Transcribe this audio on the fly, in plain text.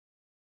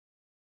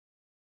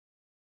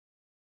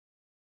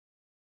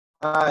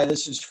Hi,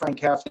 this is Frank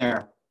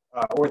Hoeffner,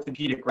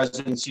 Orthopedic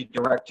Residency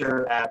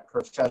Director at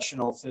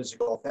Professional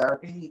Physical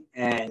Therapy,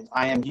 and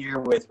I am here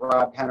with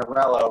Rob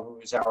Panariello, who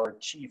is our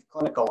Chief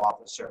Clinical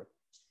Officer.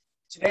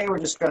 Today, we're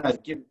just going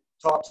to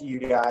talk to you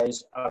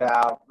guys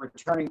about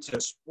returning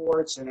to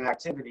sports and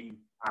activity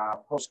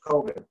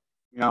post-COVID.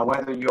 You know,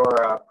 whether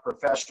you're a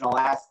professional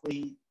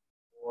athlete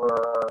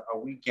or a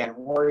weekend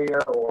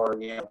warrior, or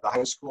the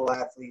high school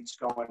athletes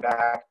going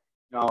back.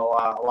 A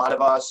lot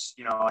of us,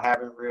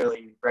 haven't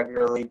really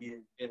regularly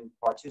been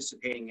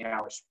participating in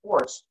our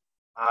sports,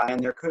 and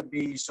there could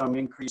be some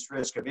increased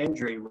risk of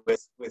injury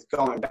with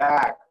going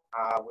back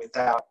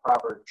without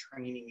proper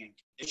training and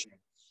conditioning.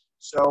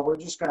 So we're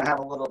just going to have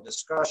a little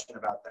discussion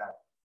about that.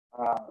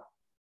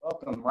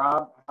 Welcome,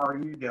 Rob. How are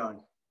you doing?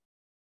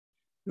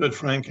 Good,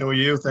 Frank. How are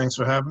you? Thanks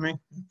for having me.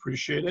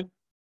 Appreciate it.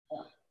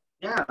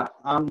 Yeah,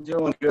 I'm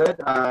doing good.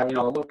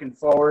 Looking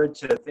forward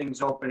to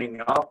things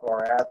opening up.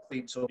 Our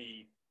athletes will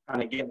be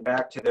kind of getting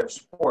back to their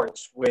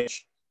sports,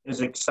 which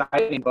is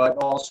exciting, but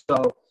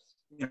also,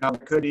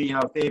 it could be,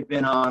 if they've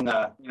been on,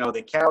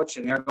 the couch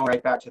and they're going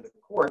right back to the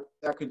court,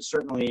 that could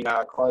certainly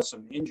cause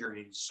some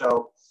injuries.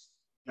 So,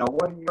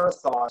 what are your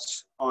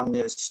thoughts on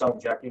this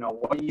subject?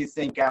 What do you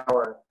think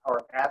our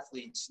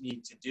athletes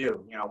need to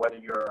do? Whether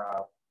you're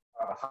a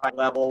high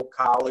level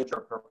college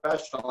or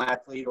professional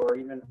athlete, or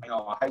even,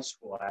 a high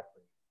school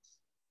athlete.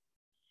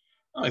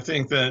 I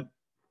think that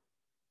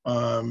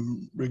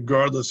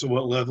regardless of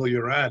what level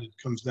you're at, it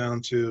comes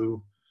down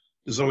to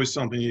there's always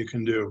something you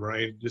can do,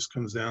 right? It just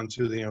comes down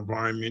to the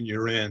environment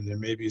you're in. There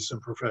may be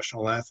some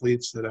professional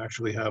athletes that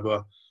actually have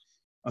a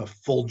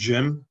full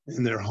gym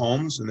in their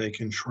homes and they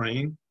can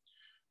train.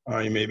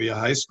 You may be a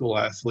high school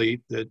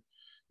athlete that,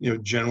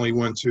 generally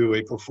went to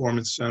a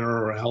performance center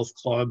or a health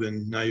club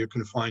and now you're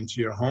confined to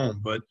your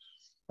home. But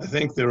I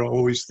think there are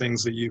always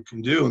things that you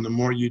can do. And the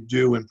more you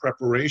do in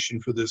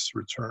preparation for this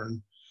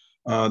return,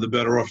 the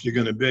better off you're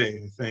going to be.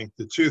 I think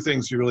the two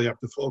things you really have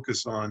to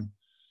focus on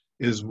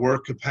is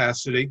work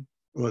capacity,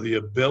 or the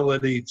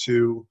ability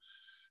to,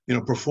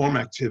 perform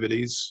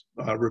activities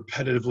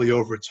repetitively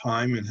over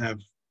time and have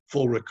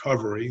full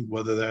recovery,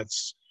 whether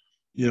that's,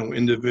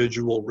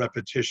 individual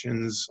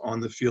repetitions on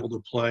the field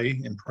of play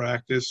in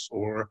practice,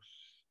 or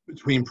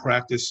between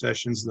practice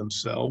sessions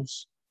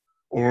themselves,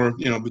 or,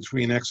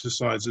 between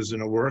exercises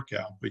in a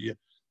workout. But you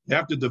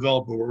have to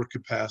develop a work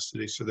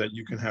capacity so that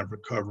you can have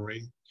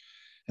recovery.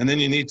 And then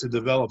you need to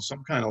develop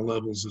some kind of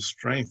levels of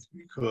strength,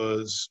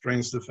 because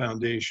strength's the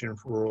foundation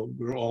for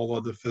where all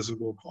other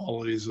physical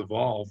qualities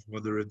evolve,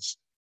 whether it's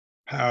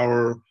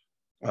power,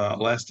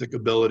 elastic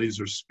abilities,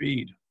 or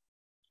speed.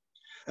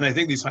 And I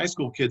think these high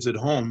school kids at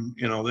home,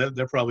 they're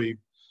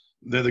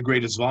the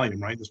greatest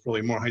volume, right? There's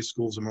probably more high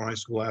schools and more high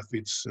school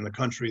athletes in the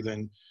country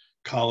than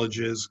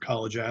colleges,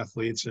 college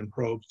athletes, and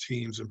pro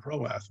teams and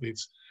pro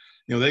athletes.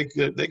 They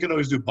could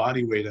always do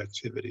body weight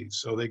activities.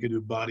 So they could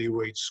do body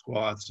weight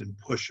squats and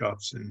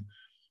push-ups and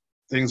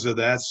things of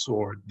that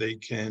sort. They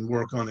can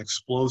work on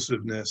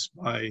explosiveness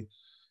by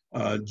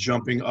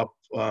jumping up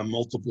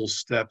multiple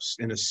steps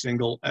in a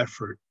single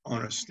effort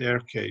on a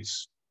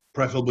staircase,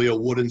 preferably a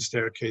wooden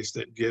staircase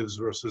that gives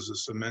versus a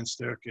cement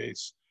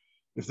staircase.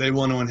 If they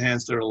want to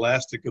enhance their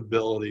elastic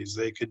abilities,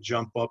 they could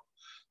jump up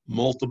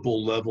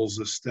multiple levels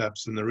of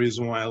steps. And the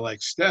reason why I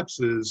like steps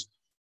is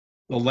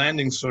the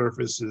landing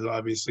surface is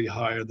obviously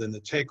higher than the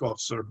takeoff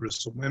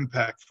surface, so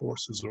impact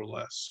forces are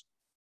less.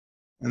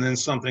 And then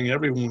something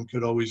everyone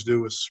could always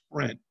do is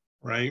sprint,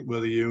 right?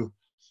 Whether you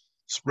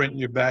sprint in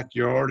your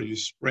backyard, or you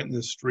sprint in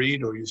the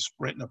street, or you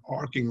sprint in a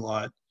parking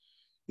lot,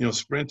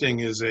 sprinting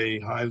is a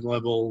high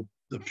level,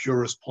 the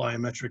purest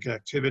plyometric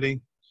activity.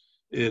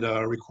 It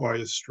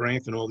requires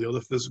strength and all the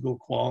other physical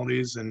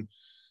qualities, and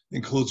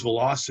includes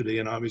velocity.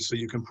 And obviously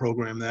you can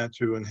program that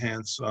to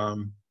enhance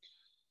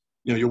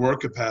your work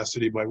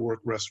capacity by work,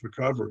 rest,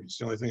 recovery. It's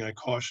the only thing I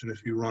caution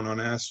if you run on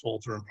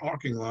asphalt or in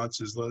parking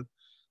lots is that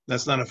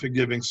that's not a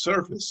forgiving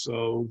surface.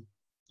 So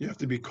you have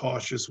to be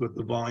cautious with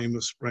the volume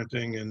of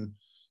sprinting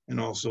and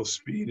also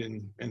speed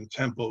and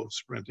tempo of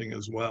sprinting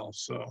as well.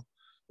 So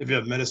if you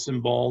have medicine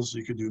balls,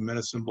 you could do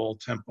medicine ball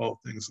tempo,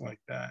 things like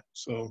that.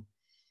 So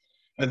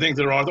I think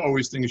there are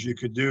always things you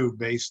could do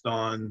based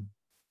on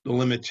the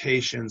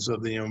limitations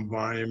of the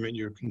environment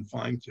you're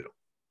confined to.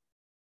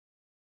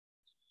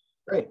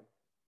 Great.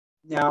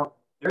 Now,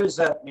 there is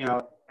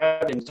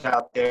evidence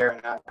out there,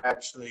 and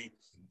actually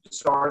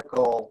this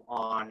article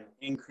on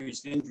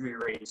increased injury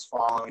rates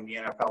following the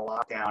NFL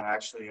lockdown,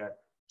 actually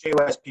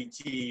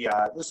JOSPT,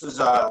 this was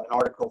an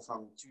article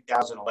from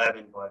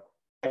 2011, but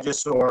I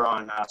just saw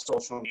on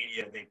social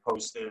media they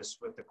posted this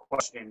with the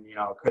question,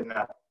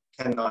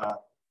 can the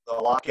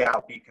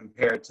lockout be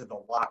compared to the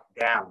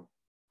lockdown?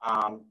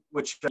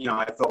 Which,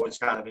 I thought was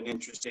kind of an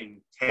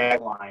interesting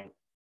tagline.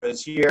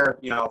 Because here,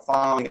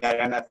 following that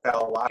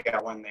NFL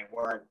lockout when they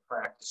weren't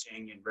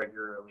practicing and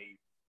regularly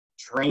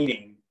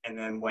training and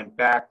then went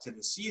back to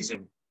the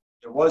season,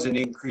 there was an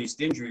increased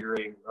injury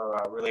rate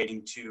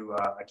relating to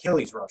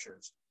Achilles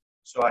ruptures.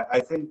 So I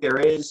think there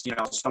is,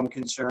 some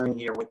concern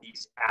here with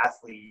these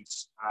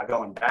athletes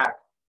going back.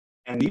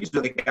 And these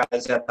are the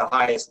guys at the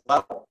highest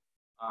level.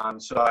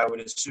 So I would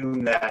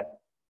assume that,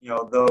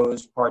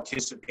 those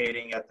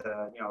participating at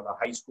the, the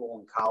high school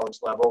and college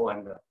level,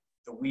 and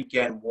the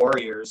weekend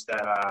warriors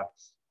that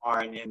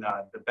aren't in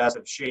the best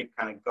of shape,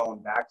 kind of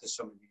going back to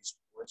some of these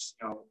sports,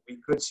 we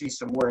could see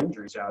some more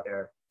injuries out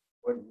there.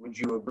 Would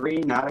you agree,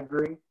 not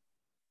agree?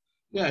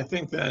 Yeah, I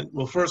think that,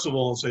 well, first of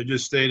all, as I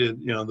just stated,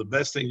 the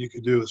best thing you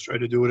could do is try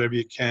to do whatever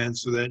you can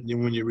so that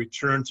when you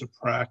return to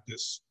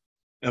practice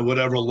at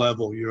whatever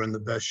level, you're in the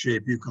best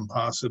shape you can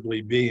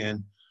possibly be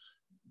in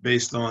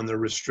based on the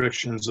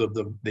restrictions of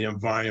the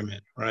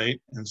environment,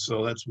 right? And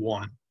so that's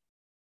one.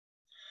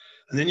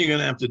 And then you're going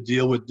to have to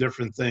deal with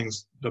different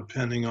things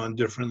depending on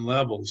different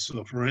levels.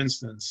 So for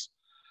instance,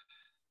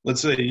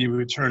 let's say you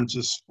return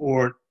to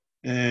sport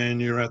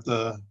and you're at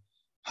the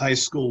high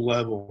school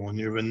level and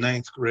you're a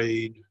ninth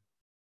grade,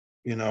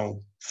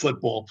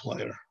 football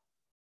player.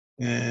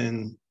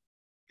 And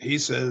he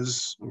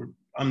says,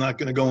 I'm not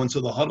going to go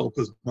into the huddle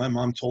because my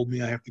mom told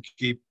me I have to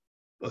keep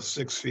a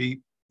 6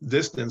 feet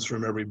distance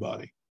from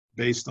everybody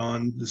based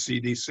on the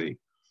CDC.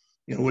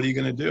 What are you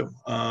going to do?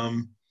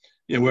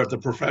 We're at the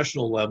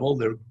professional level.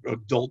 They're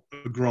adult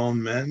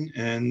grown men,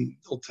 and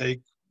they'll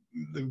take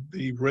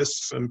the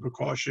risks and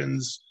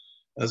precautions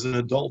as an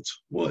adult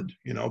would,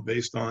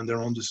 based on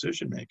their own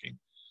decision making.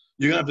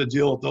 You're going to have to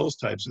deal with those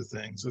types of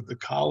things at the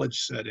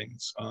college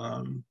settings.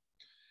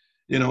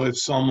 If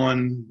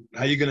someone,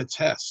 how are you going to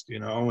test,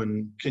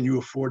 and can you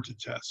afford to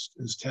test?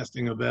 Is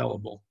testing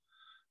available?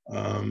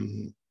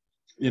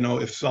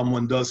 If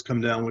someone does come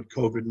down with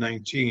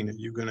COVID-19, are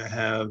you going to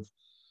have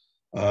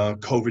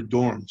COVID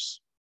dorms?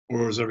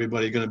 Or is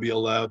everybody going to be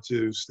allowed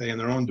to stay in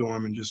their own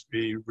dorm and just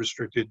be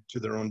restricted to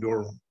their own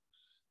dorm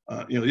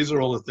room? These are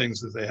all the things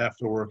that they have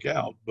to work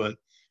out. But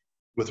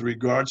with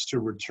regards to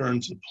return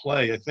to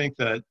play, I think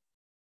that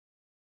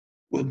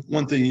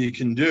one thing you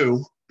can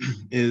do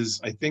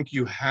is I think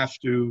you have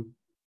to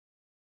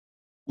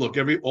look,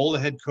 all the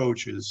head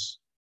coaches,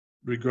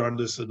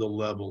 regardless of the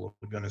level,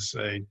 are going to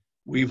say,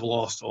 we've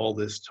lost all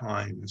this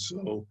time. And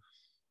so,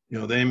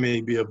 they may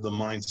be of the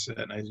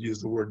mindset, and I use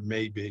the word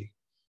maybe,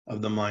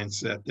 of the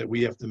mindset that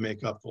we have to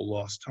make up for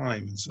lost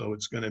time. And so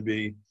it's going to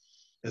be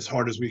as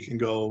hard as we can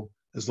go,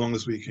 as long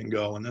as we can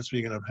go. And that's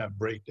when you're going to have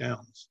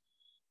breakdowns.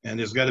 And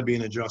there's got to be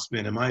an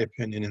adjustment, in my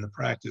opinion, in the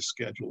practice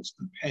schedules,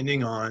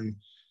 depending on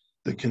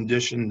the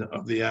condition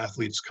of the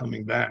athletes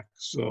coming back.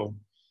 So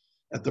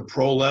at the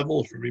pro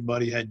level, if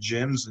everybody had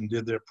gyms and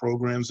did their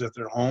programs at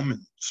their home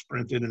and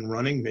sprinted and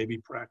running, maybe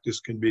practice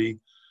can be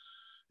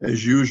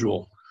as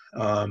usual.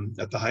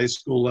 At the high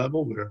school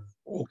level, where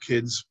all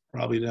kids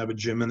probably didn't have a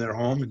gym in their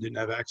home and didn't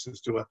have access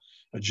to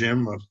a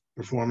gym, a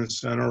performance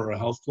center, or a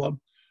health club,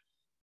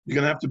 you're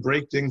going to have to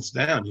break things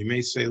down. You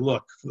may say,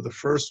 look, for the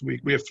first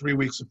week, we have 3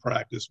 weeks of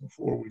practice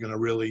before we're going to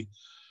really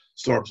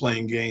start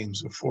playing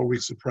games, or 4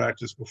 weeks of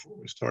practice before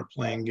we start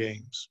playing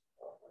games.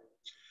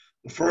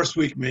 The first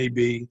week may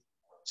be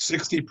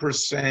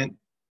 60%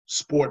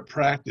 sport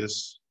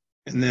practice,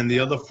 and then the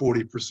other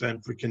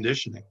 40% for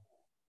conditioning.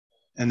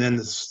 And then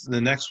the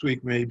next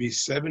week may be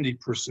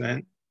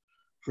 70%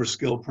 for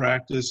skill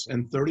practice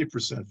and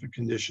 30% for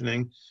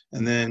conditioning,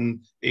 and then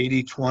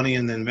 80-20,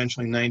 and then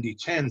eventually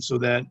 90-10, so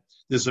that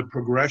there's a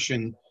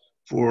progression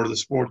for the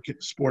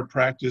sport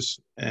practice,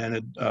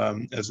 and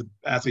as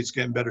athletes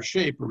get in better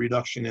shape, a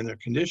reduction in their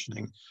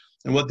conditioning.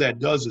 And what that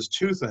does is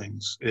two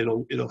things.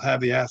 It'll have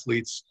the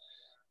athletes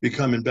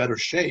become in better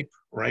shape,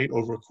 right,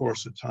 over a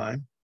course of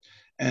time,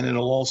 and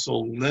it'll also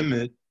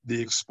limit the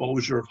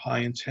exposure of high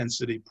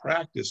intensity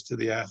practice to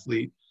the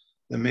athlete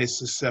that may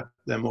suscept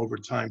them over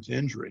time to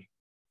injury.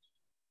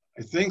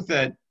 I think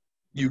that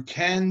you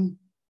can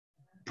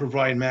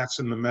provide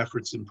maximum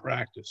efforts in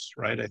practice,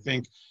 right? I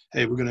think,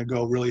 hey, we're going to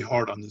go really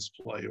hard on this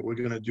play, or we're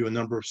going to do a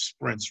number of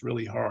sprints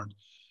really hard.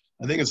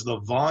 I think it's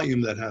the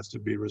volume that has to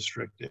be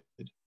restricted,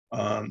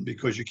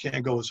 because you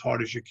can't go as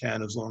hard as you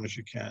can as long as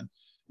you can,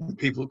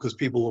 because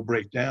people will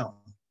break down.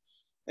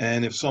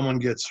 And if someone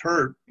gets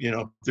hurt,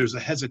 there's a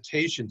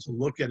hesitation to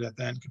look at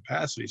that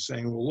capacity,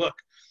 saying, well, look,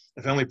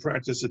 if I only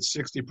practice at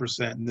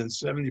 60% and then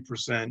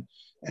 70%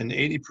 and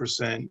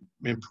 80%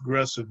 in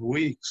progressive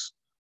weeks,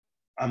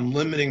 I'm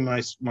limiting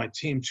my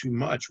team too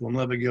much. We'll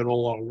never get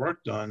all our work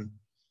done.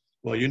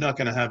 Well, you're not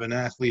going to have an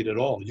athlete at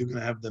all. You're going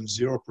to have them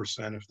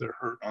 0% if they're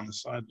hurt on the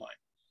sideline.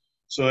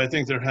 So I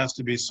think there has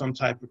to be some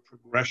type of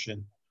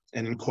progression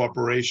and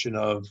incorporation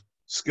of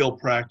skill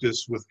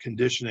practice with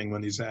conditioning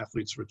when these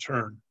athletes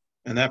return.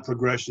 And that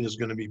progression is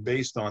going to be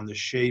based on the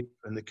shape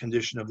and the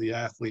condition of the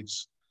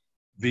athletes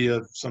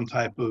via some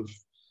type of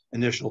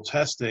initial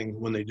testing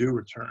when they do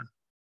return.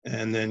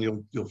 And then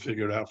you'll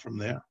figure it out from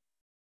there.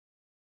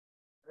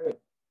 Great.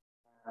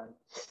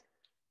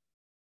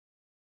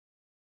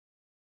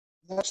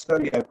 That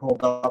study I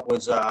pulled up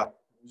was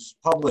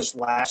published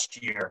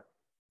last year,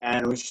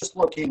 and it was just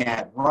looking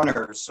at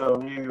runners. So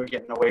maybe we're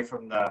getting away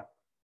from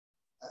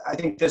I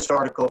think this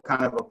article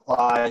kind of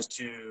applies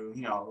to,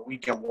 the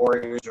weekend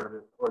warriors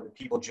or the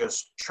people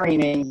just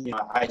training.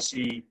 I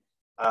see,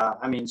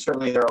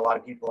 certainly there are a lot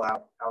of people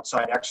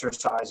outside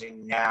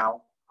exercising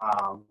now.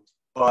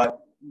 but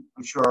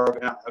I'm sure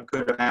a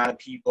good amount of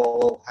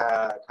people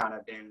have kind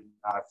of been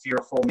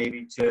fearful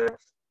maybe to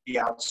be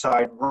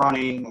outside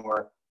running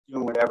or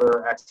doing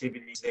whatever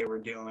activities they were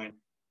doing.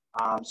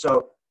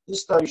 So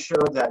this study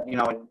showed that,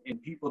 in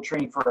people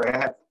training for a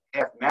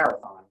half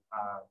marathon,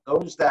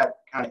 those that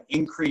kind of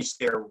increase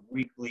their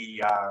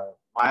weekly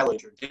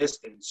mileage or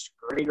distance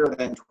greater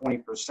than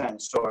 20%,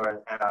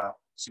 so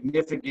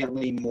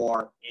significantly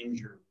more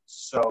injuries.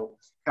 So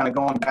kind of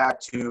going back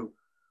to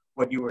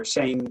what you were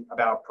saying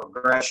about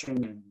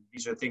progression, and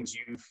these are things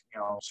you've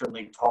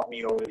certainly taught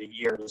me over the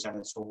years, and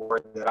it's a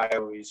word that I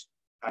always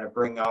kind of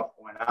bring up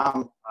when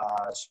I'm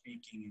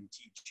speaking and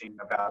teaching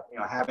about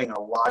having a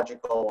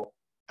logical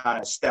kind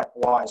of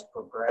stepwise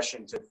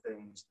progression to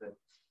things that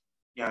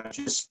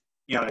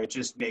it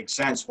just makes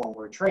sense when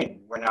we're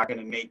training. We're not going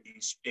to make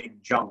these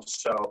big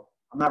jumps, so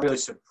I'm not really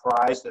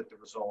surprised at the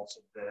results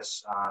of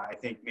this. I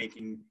think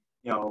making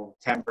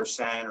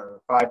 10%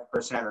 or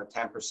 5% or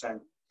 10%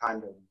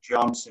 kind of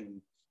jumps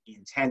in the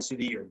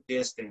intensity or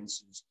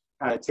distance is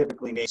kind of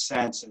typically makes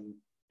sense, and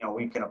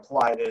we can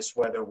apply this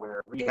whether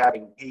we're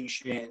rehabbing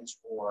patients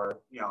or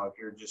if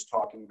you're just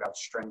talking about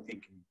strength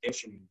and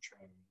conditioning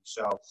training.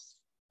 So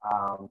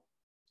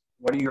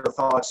what are your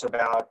thoughts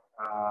about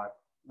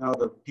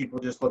the people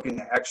just looking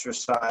to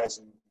exercise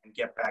and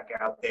get back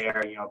out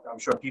there? I'm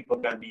sure people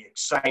are going to be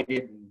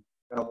excited and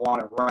going to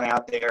want to run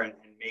out there and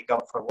make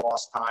up for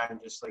lost time,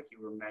 just like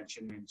you were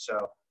mentioning.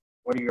 So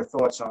what are your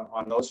thoughts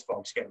on those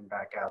folks getting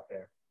back out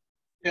there?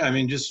 Yeah, I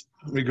mean, just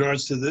in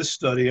regards to this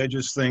study, I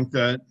just think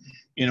that,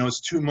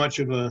 it's too much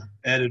of a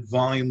added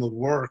volume of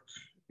work,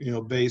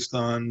 based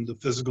on the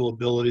physical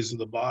abilities of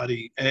the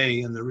body,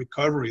 and the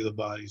recovery of the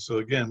body. So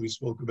again, we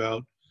spoke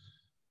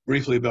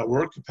briefly about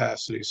work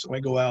capacity. So I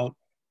go out,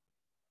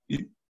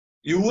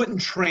 you wouldn't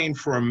train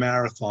for a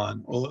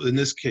marathon, or in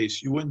this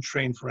case, you wouldn't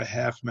train for a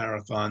half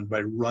marathon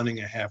by running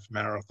a half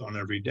marathon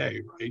every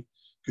day, right?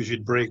 Because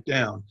you'd break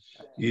down.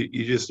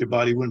 Your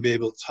body wouldn't be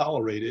able to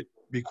tolerate it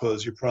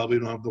because you probably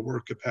don't have the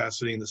work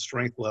capacity and the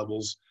strength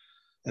levels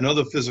and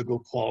other physical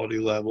quality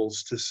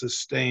levels to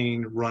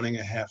sustain running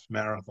a half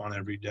marathon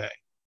every day,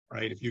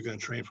 right? If you're going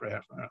to train for a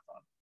half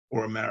marathon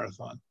or a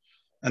marathon.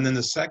 And then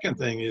the second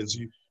thing is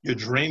you're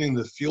draining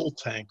the fuel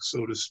tank,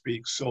 so to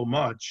speak, so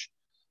much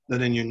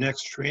that in your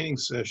next training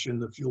session,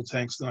 the fuel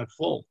tank's not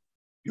full.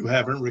 You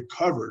haven't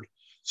recovered.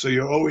 So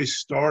you're always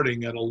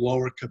starting at a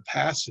lower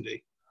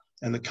capacity.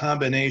 And the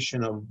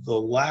combination of the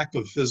lack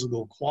of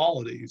physical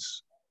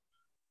qualities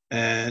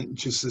and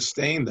to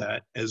sustain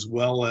that, as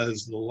well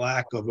as the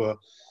lack of a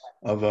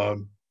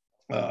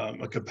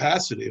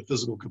capacity, a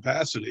physical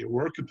capacity, a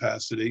work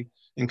capacity,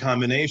 in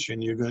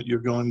combination, you're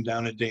going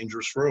down a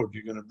dangerous road.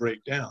 You're going to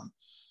break down.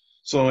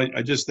 So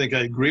I just think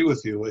I agree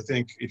with you. I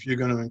think if you're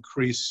going to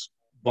increase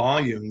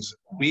volumes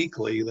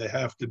weekly, they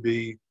have to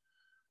be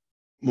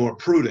more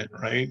prudent,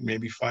 right?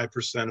 Maybe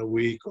 5% a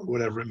week or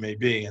whatever it may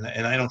be.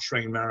 And I don't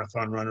train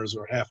marathon runners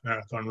or half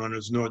marathon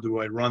runners, nor do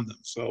I run them.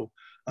 So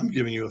I'm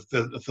giving you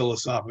a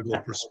philosophical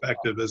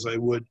perspective as I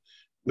would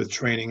with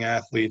training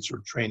athletes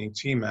or training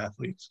team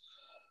athletes.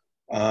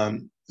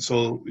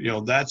 So,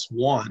 that's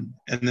one.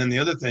 And then the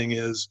other thing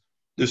is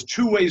there's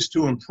two ways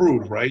to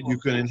improve, right? You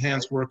can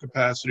enhance work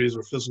capacities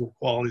or physical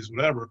qualities,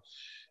 whatever.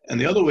 And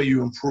the other way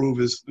you improve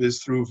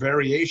is through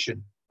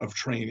variation of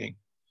training.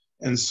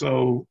 And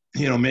so,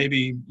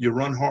 maybe you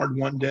run hard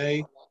one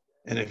day,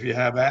 and if you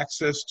have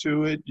access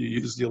to it, you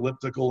use the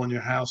elliptical in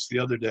your house the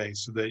other day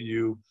so that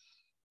you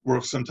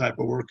work some type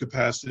of work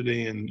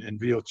capacity and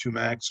VO2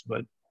 max,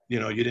 but, you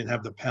didn't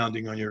have the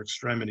pounding on your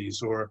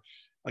extremities. Or,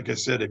 like I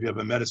said, if you have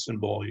a medicine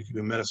ball, you can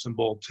do medicine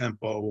ball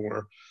tempo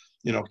or,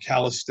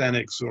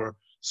 calisthenics or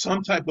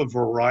some type of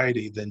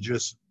variety than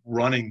just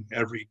running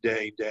every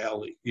day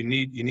daily. You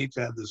need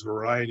to have this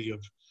variety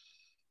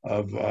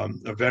of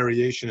a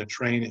variation of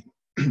training,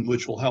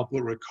 which will help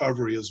with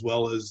recovery as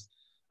well as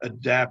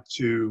adapt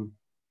to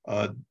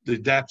the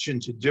adaptation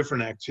to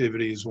different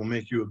activities will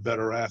make you a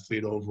better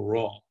athlete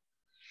overall.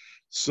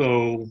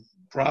 So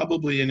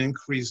probably an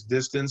increased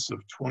distance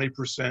of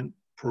 20%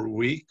 per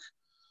week,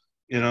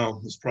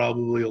 is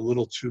probably a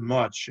little too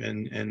much.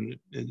 And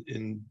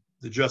in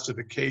the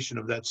justification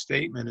of that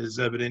statement is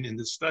evident in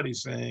the study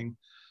saying,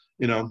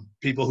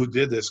 people who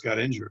did this got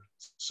injured.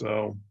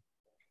 So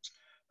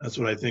that's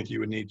what I think you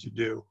would need to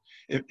do.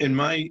 In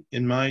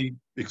my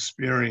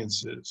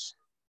experiences,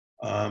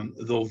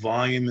 though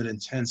volume and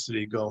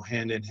intensity go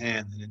hand in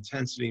hand, and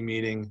intensity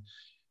meaning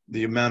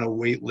the amount of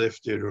weight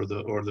lifted or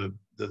the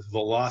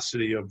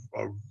velocity of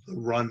the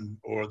run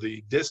or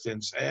the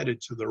distance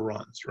added to the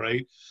runs,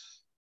 right?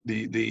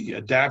 The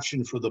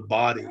adaptation for the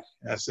body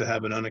has to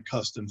have an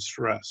unaccustomed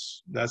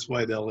stress. That's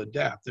why they'll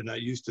adapt. They're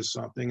not used to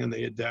something and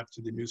they adapt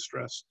to the new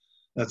stress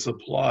that's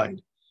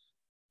applied.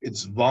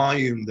 It's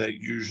volume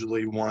that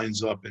usually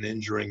winds up in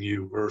injuring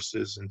you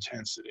versus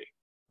intensity,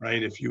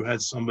 right? If you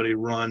had somebody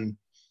run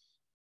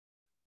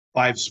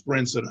 5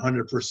 sprints at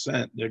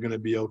 100%, they're going to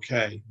be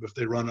okay. If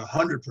they run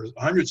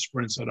 100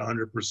 sprints at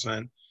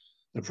 100%,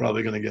 they're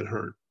probably going to get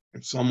hurt.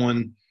 If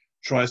someone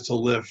tries to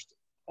lift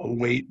a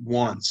weight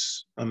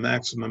once, a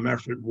maximum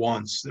effort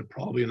once, they're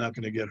probably not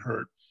going to get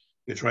hurt.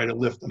 They try to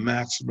lift the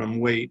maximum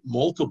weight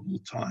multiple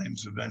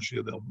times,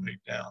 eventually they'll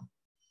break down.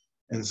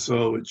 And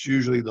so it's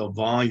usually the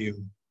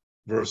volume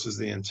versus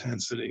the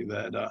intensity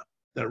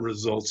that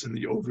results in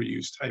the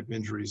overuse type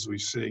injuries we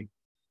see,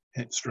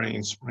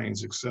 strains,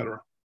 sprains, etc.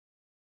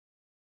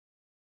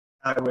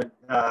 I would,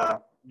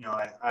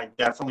 I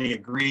definitely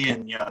agree.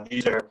 And,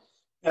 these are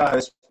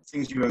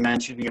things you were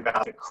mentioning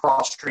about the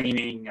cross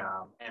training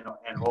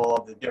and all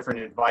of the different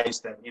advice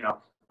that,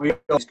 we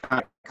always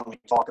kind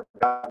of talk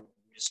about,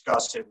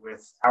 discuss it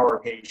with our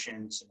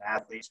patients and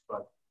athletes.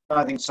 But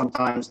I think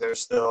sometimes there's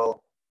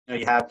still,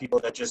 you have people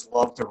that just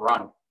love to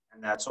run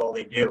and that's all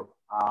they do.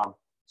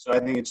 So I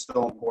think it's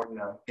still important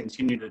to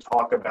continue to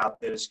talk about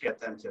this, get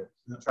them to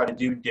try to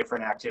do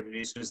different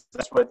activities, because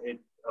that's what it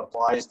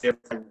applies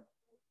different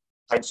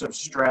types of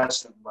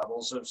stress and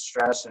levels of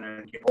stress,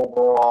 and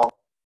overall,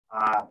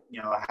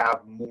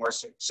 have more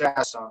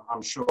success.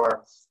 I'm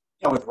sure,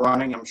 with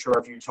running, I'm sure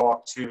if you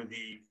talk to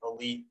the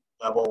elite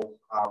level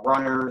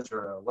runners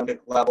or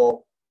Olympic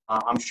level,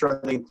 I'm sure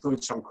they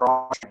include some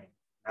cross training.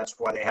 That's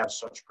why they have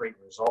such great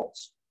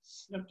results.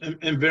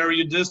 And vary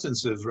your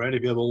distances, right?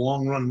 If you have a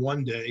long run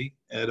one day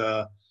at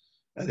a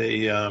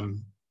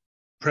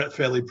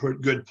fairly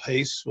good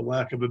pace, for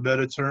lack of a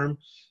better term,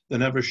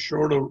 then have a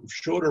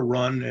shorter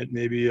run at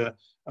maybe a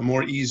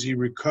more easy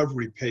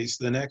recovery pace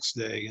the next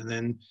day, and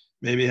then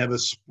maybe have a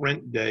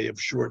sprint day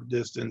of short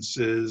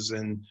distances.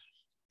 And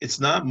it's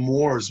not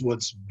more is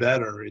what's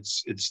better.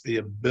 It's the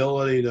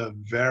ability to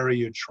vary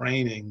your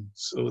training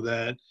so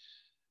that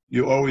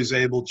you're always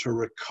able to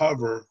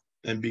recover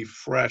and be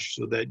fresh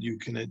so that you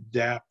can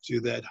adapt to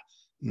that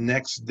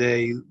next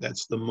day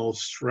that's the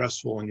most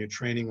stressful in your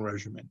training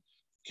regimen.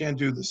 You can't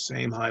do the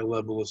same high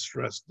level of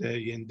stress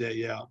day in,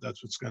 day out.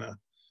 That's what's going to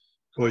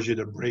cause you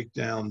to break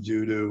down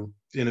due to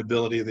the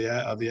inability of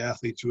the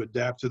athlete to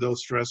adapt to those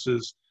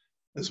stresses,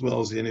 as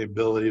well as the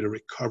inability to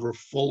recover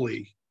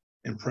fully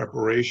in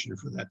preparation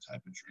for that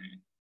type of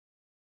training.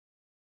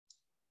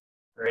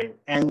 Great.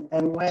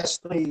 And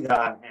lastly,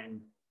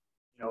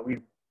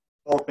 we've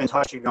both been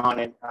touching on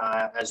it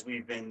as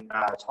we've been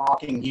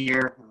talking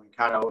here, and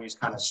we always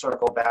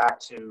circle back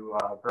to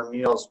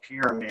Vermeil's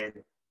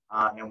pyramid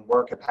and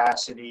work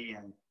capacity.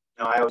 And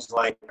I always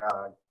like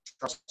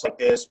trusts like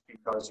this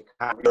because it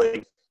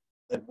really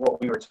what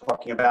we were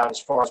talking about as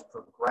far as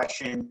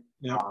progression.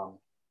 Yeah.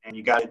 And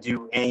you got to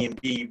do A and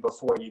B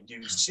before you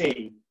do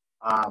C.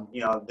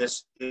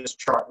 This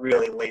chart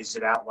really lays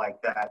it out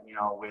like that.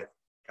 With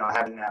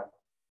having that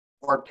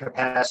work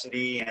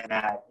capacity and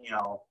that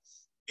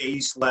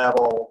base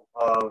level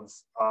of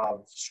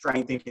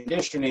strength and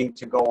conditioning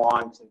to go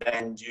on to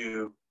then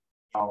do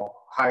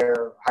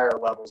higher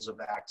levels of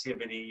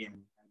activity and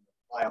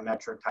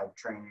plyometric type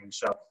training.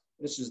 So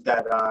this is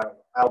that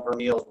Al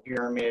Vermeil's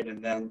pyramid,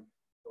 and then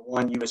the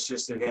one you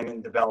assisted him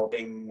in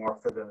developing more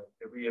for the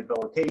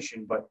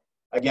rehabilitation. But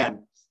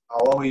again,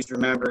 I'll always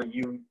remember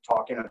you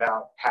talking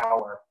about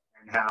power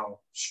and how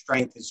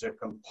strength is a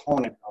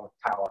component of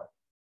power.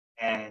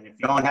 And if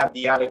you don't have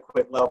the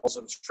adequate levels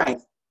of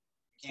strength,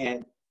 you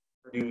can't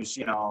produce,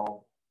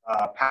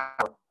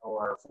 power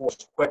or force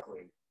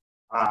quickly.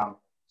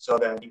 So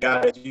that you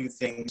got to do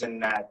things in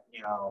that,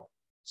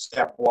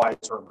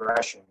 stepwise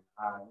progression.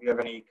 Do you have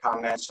any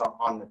comments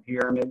on the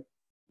pyramid?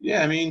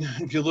 Yeah, I mean,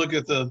 if you look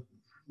at the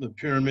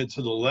pyramid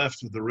to the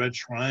left of the red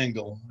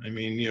triangle, I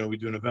mean, we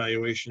do an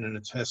evaluation and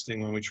a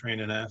testing when we train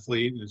an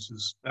athlete. This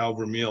is Al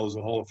Vermeil, is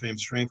a Hall of Fame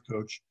strength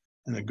coach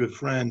and a good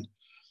friend.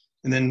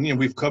 And then,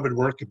 we've covered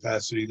work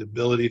capacity, the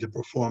ability to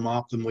perform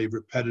optimally,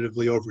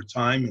 repetitively over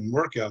time, and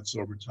workouts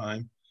over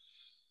time.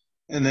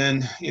 And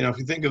then, if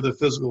you think of the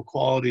physical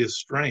quality of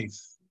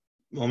strength,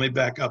 well, let me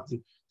back up.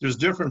 There's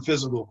different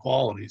physical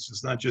qualities.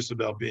 It's not just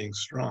about being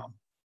strong.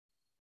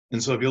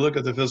 And so if you look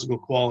at the physical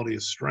quality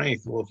of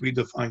strength, well, if we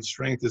define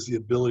strength as the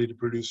ability to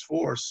produce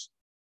force,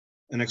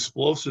 and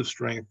explosive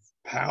strength,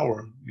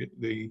 power,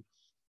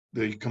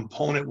 the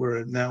component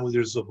where now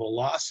there's a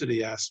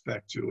velocity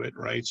aspect to it,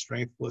 right?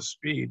 Strength plus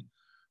speed.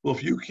 Well,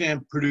 if you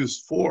can't produce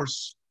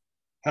force,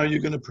 how are you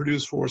going to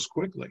produce force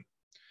quickly?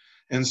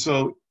 And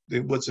so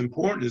what's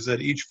important is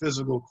that each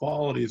physical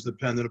quality is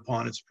dependent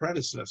upon its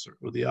predecessor,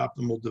 or the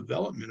optimal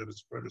development of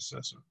its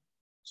predecessor.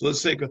 So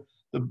let's take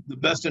the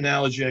best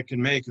analogy I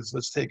can make is,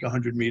 let's take a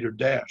 100-meter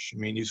dash. I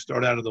mean, you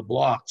start out of the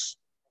blocks.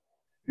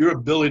 Your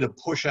ability to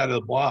push out of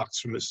the blocks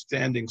from a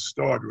standing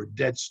start or a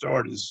dead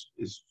start is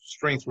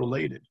strength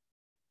related.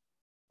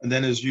 And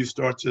then as you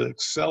start to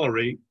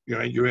accelerate,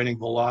 you're adding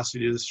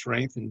velocity to the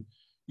strength and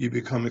you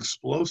become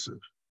explosive.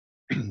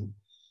 And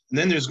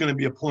then there's going to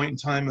be a point in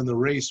time in the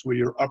race where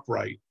you're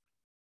upright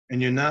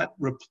and you're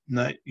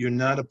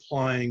not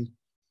applying,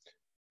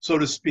 so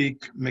to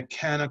speak,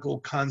 mechanical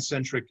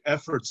concentric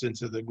efforts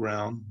into the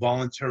ground,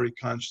 voluntary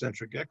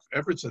concentric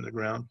efforts in the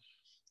ground.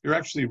 You're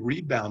actually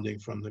rebounding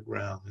from the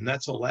ground, and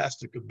that's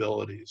elastic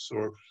abilities,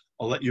 or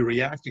you're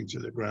reacting to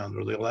the ground,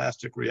 or the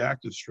elastic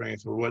reactive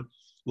strength, or what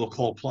we'll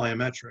call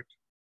plyometric.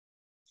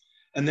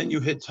 And then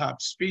you hit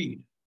top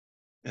speed,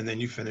 and then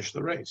you finish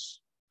the race.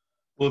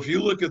 Well, if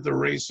you look at the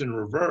race in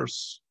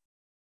reverse,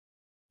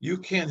 you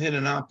can't hit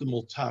an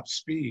optimal top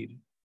speed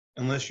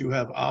unless you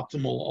have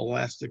optimal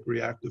elastic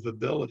reactive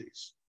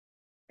abilities.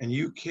 And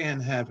you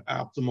can't have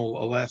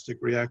optimal elastic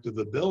reactive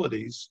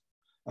abilities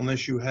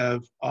unless you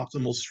have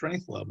optimal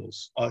strength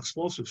levels,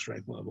 explosive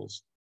strength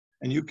levels.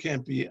 And you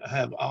can't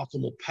have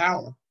optimal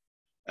power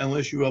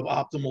unless you have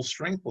optimal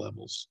strength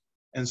levels.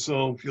 And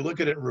so if you look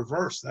at it in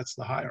reverse, that's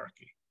the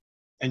hierarchy.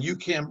 And you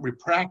can't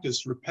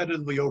practice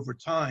repetitively over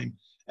time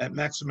at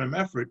maximum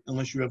effort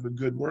unless you have a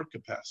good work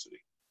capacity.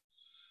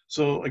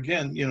 So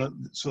again,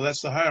 so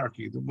that's the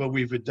hierarchy. What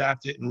we've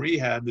adapted in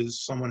rehab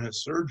is someone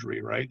has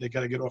surgery, right? They got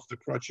to get off the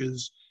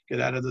crutches,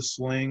 get out of the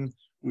sling.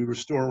 We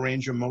restore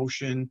range of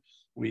motion.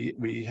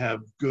 We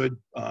have good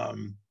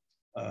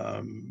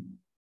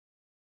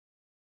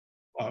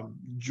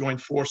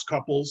joint force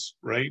couples,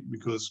 right?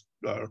 Because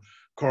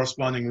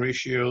corresponding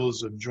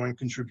ratios of joint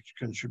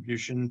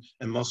contribution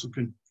and muscle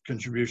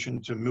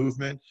contribution to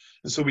movement.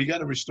 And so we got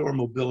to restore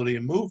mobility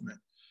and movement.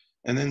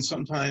 And then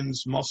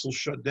sometimes muscles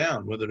shut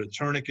down, whether the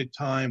tourniquet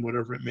time,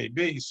 whatever it may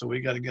be. So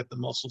we got to get the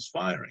muscles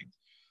firing.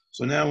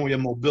 So now when we have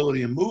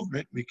mobility and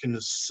movement, we can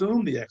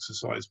assume the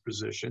exercise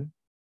position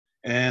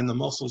and the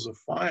muscles are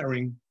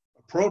firing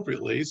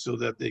appropriately so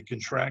that they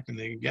contract and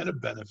they can get a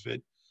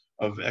benefit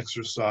of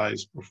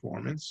exercise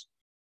performance.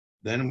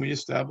 Then we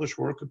establish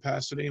work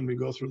capacity and we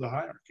go through the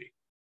hierarchy.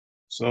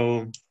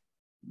 So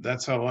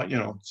that's how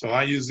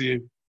I use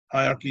the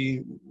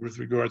hierarchy with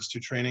regards to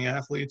training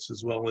athletes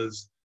as well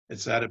as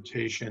its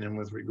adaptation and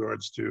with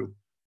regards to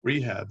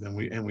rehab, and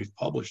we've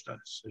published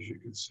this, as you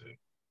can see.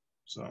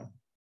 So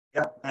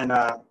yeah, and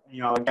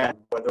again,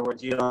 whether we're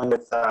dealing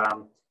with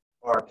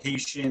our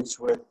patients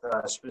with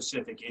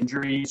specific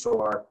injuries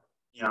or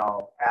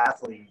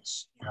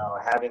athletes,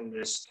 having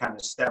this kind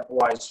of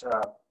stepwise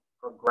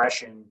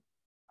progression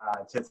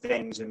to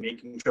things and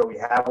making sure we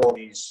have all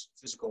these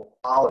physical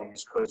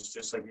qualities, because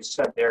just like you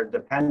said, they're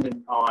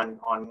dependent on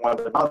one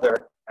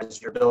another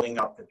as you're building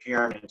up the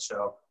pyramid.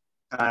 So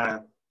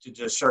to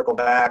just circle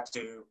back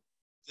to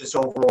this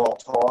overall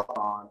talk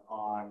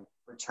on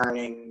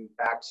returning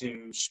back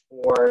to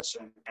sports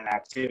and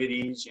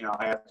activities,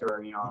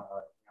 after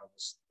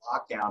this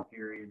lockdown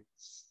period,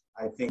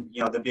 I think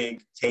the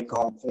big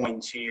take-home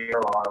points here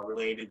are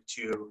related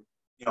to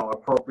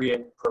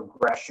appropriate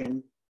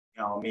progression,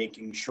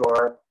 making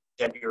sure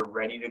that you're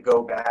ready to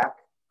go back,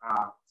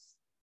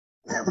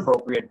 an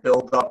appropriate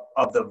build-up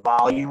of the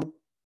volume,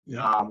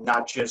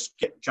 not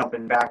just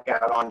jumping back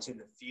out onto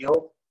the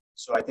field.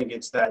 So I think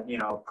it's that,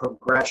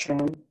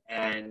 progression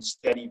and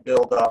steady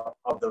build-up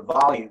of the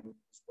volume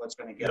is what's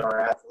going to get our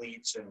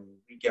athletes and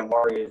weekend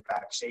warriors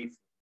back safely.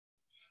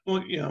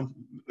 Well,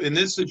 in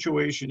this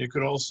situation, it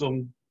could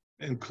also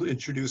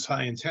introduce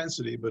high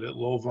intensity, but at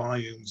low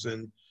volumes.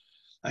 And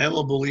I am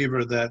a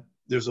believer that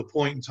there's a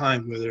point in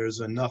time where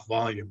there's enough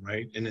volume,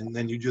 right? And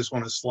then you just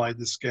want to slide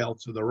the scale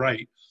to the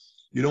right.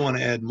 You don't want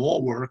to add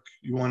more work.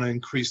 You want to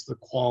increase the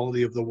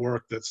quality of the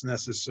work that's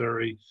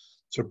necessary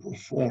to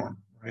perform,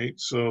 right?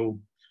 So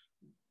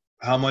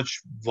how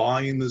much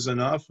volume is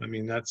enough? I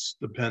mean, that's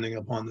depending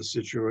upon the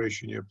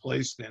situation you're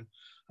placed in.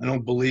 I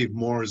don't believe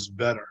more is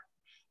better.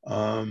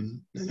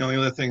 And the only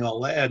other thing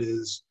I'll add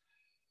is,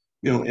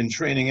 in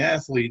training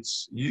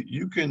athletes,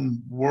 you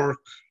can work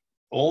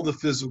all the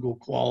physical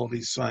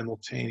qualities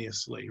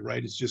simultaneously,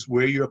 right? It's just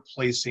where you're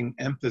placing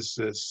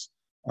emphasis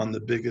on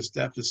the biggest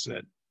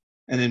deficit.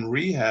 And in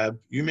rehab,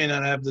 you may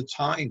not have the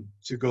time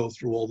to go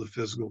through all the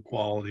physical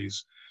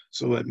qualities.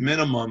 So at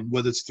minimum,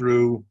 whether it's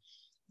through,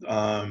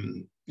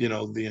 the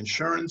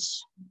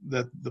insurance,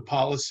 that the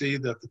policy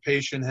that the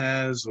patient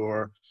has,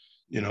 or,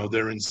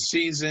 they're in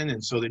season,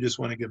 and so they just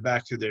want to get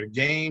back to their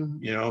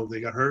game.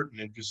 They got hurt,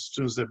 and as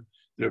soon as they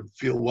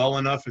feel well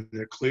enough and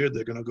they're cleared,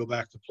 they're going to go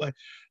back to play.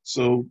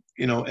 So,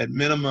 at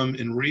minimum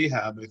in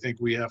rehab, I think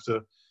we have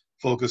to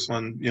focus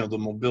on, the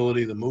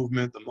mobility, the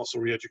movement, the muscle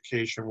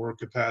reeducation, work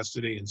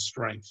capacity, and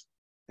strength.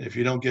 And if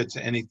you don't get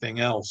to anything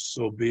else,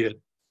 so be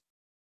it.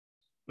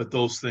 But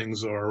those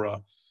things are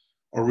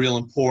real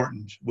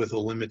important with a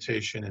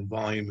limitation in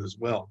volume as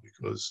well,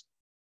 because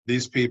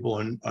these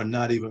people are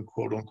not even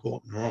quote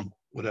unquote normal,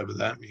 whatever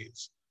that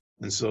means.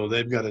 And so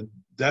they've got to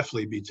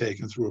definitely be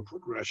taken through a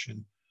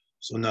progression,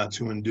 so not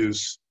to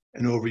induce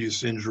an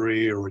overuse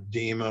injury or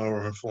edema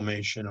or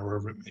inflammation or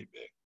whatever it may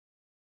be.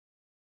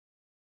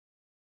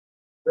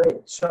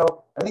 Great.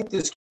 So I think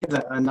this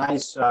gives a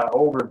nice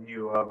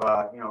overview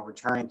of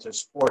returning to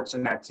sports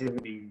and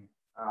activity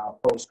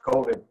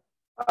post-COVID.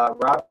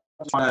 Rob,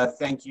 I just want to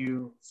thank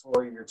you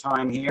for your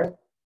time here,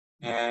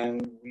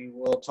 and we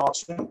will talk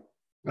soon.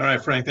 All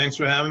right, Frank, thanks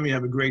for having me.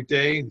 Have a great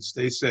day and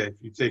stay safe.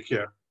 You take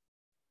care.